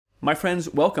My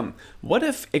friends, welcome. What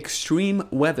if extreme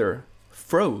weather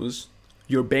froze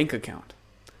your bank account?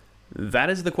 That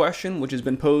is the question which has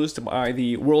been posed by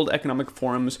the World Economic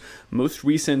Forum's most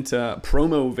recent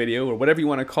promo video, or whatever you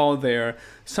want to call their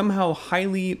somehow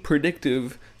highly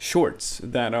predictive shorts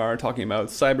that are talking about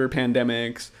cyber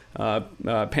pandemics,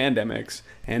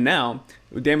 and now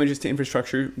damages to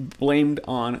infrastructure blamed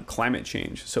on climate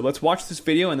change. So let's watch this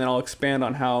video and then I'll expand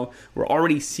on how we're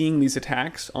already seeing these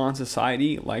attacks on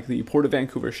society, like the Port of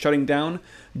Vancouver shutting down,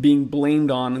 being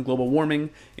blamed on global warming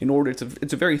in order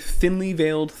it's a very thinly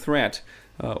veiled threat,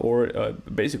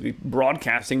 basically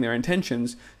broadcasting their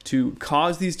intentions to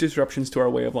cause these disruptions to our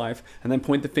way of life and then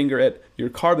point the finger at your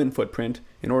carbon footprint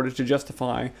in order to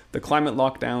justify the climate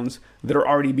lockdowns that are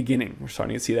already beginning. We're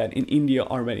starting to see that in India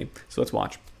already. So let's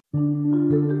watch.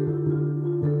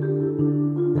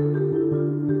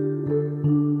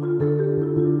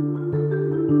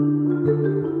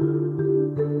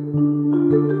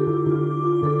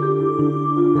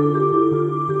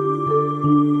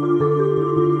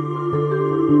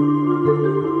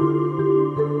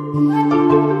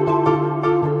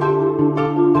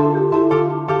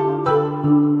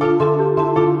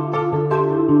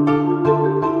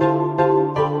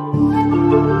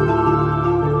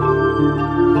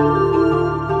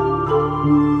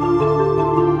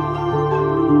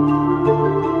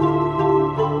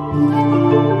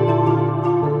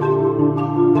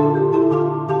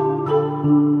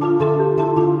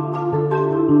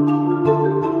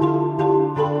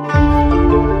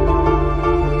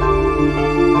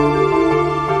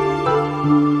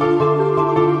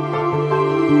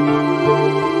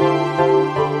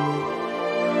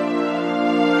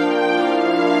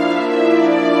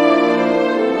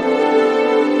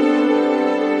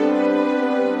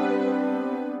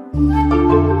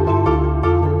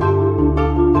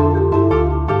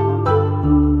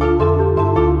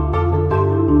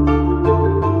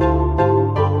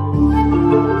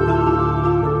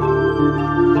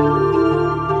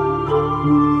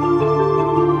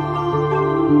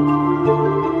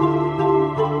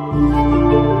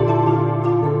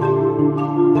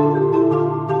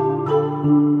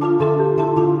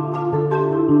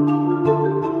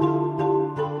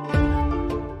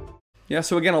 Yeah,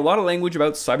 so again, a lot of language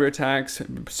about cyber attacks,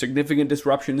 significant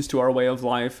disruptions to our way of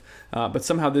life, but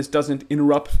somehow this doesn't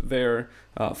interrupt their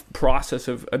process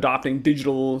of adopting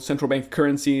digital central bank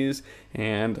currencies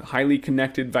and highly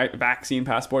connected vaccine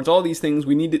passports. All these things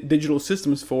we need digital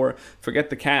systems for. Forget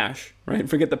the cash, right?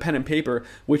 Forget the pen and paper,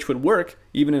 which would work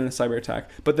even in a cyber attack.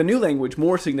 But the new language,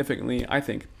 more significantly, I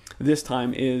think, this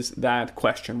time is that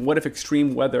question. What if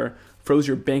extreme weather froze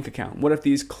your bank account? What if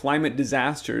these climate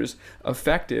disasters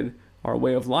affected our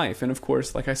way of life? And of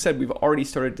course, like I said, we've already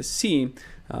started to see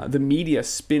the media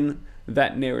spin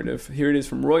that narrative. Here it is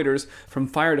from Reuters: from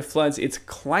fire to floods, it's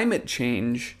climate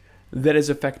change that is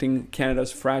affecting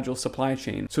Canada's fragile supply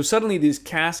chain. So suddenly these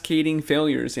cascading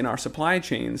failures in our supply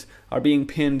chains are being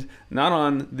pinned not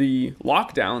on the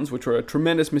lockdowns, which were a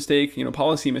tremendous mistake,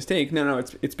 policy mistake. No,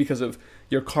 it's because of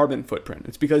your carbon footprint.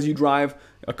 It's because you drive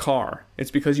a car. It's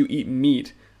because you eat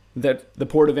meat that the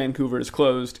Port of Vancouver is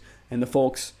closed and the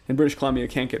folks in British Columbia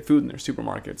can't get food in their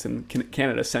supermarkets, and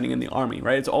Canada's sending in the army,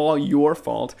 right? It's all your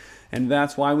fault, and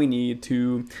that's why we need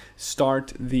to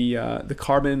start the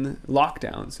carbon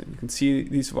lockdowns. And you can see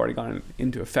these have already gone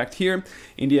into effect here.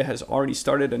 India has already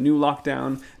started a new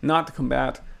lockdown, not to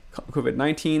combat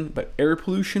COVID-19, but air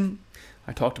pollution.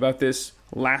 I talked about this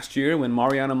last year when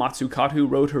Mariana Mazzucato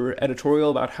wrote her editorial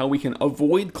about how we can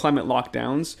avoid climate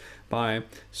lockdowns by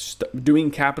doing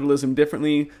capitalism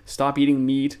differently, stop eating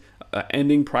meat,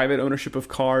 ending private ownership of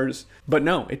cars. But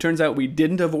no, it turns out we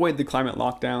didn't avoid the climate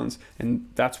lockdowns, and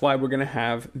that's why we're going to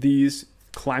have that's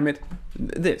why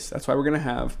we're going to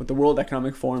have what the World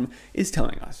Economic Forum is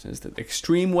telling us, is that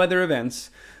extreme weather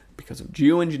events, because of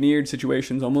geoengineered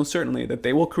situations almost certainly that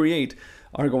they will create,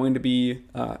 are going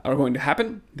to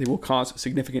happen. They will cause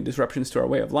significant disruptions to our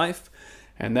way of life,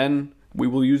 and then we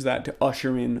will use that to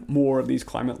usher in more of these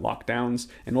climate lockdowns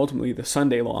and ultimately the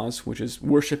Sunday laws, which is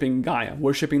worshiping Gaia,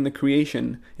 worshiping the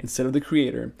creation instead of the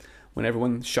creator, when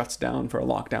everyone shuts down for a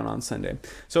lockdown on Sunday.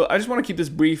 So I just want to keep this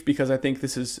brief because I think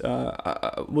this is,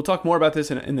 we'll talk more about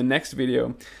this in the next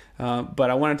video, but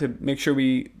I wanted to make sure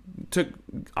we took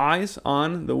eyes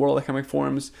on the World Economic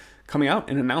Forum's coming out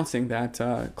and announcing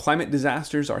that climate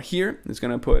disasters are here. It's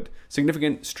going to put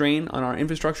significant strain on our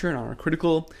infrastructure and on our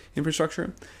critical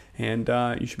infrastructure, and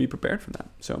you should be prepared for that.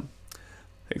 So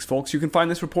thanks, folks. You can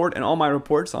find this report and all my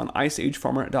reports on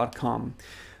iceagefarmer.com.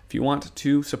 If you want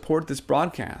to support this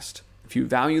broadcast, if you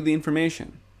value the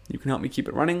information, You can help me keep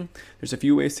it running. There's a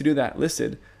few ways to do that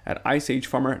listed at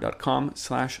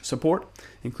iceagefarmer.com/support,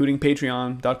 including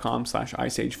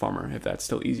patreon.com/iceagefarmer, if that's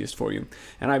still easiest for you.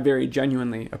 And I very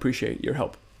genuinely appreciate your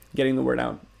help getting the word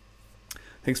out.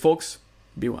 Thanks, folks.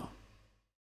 Be well.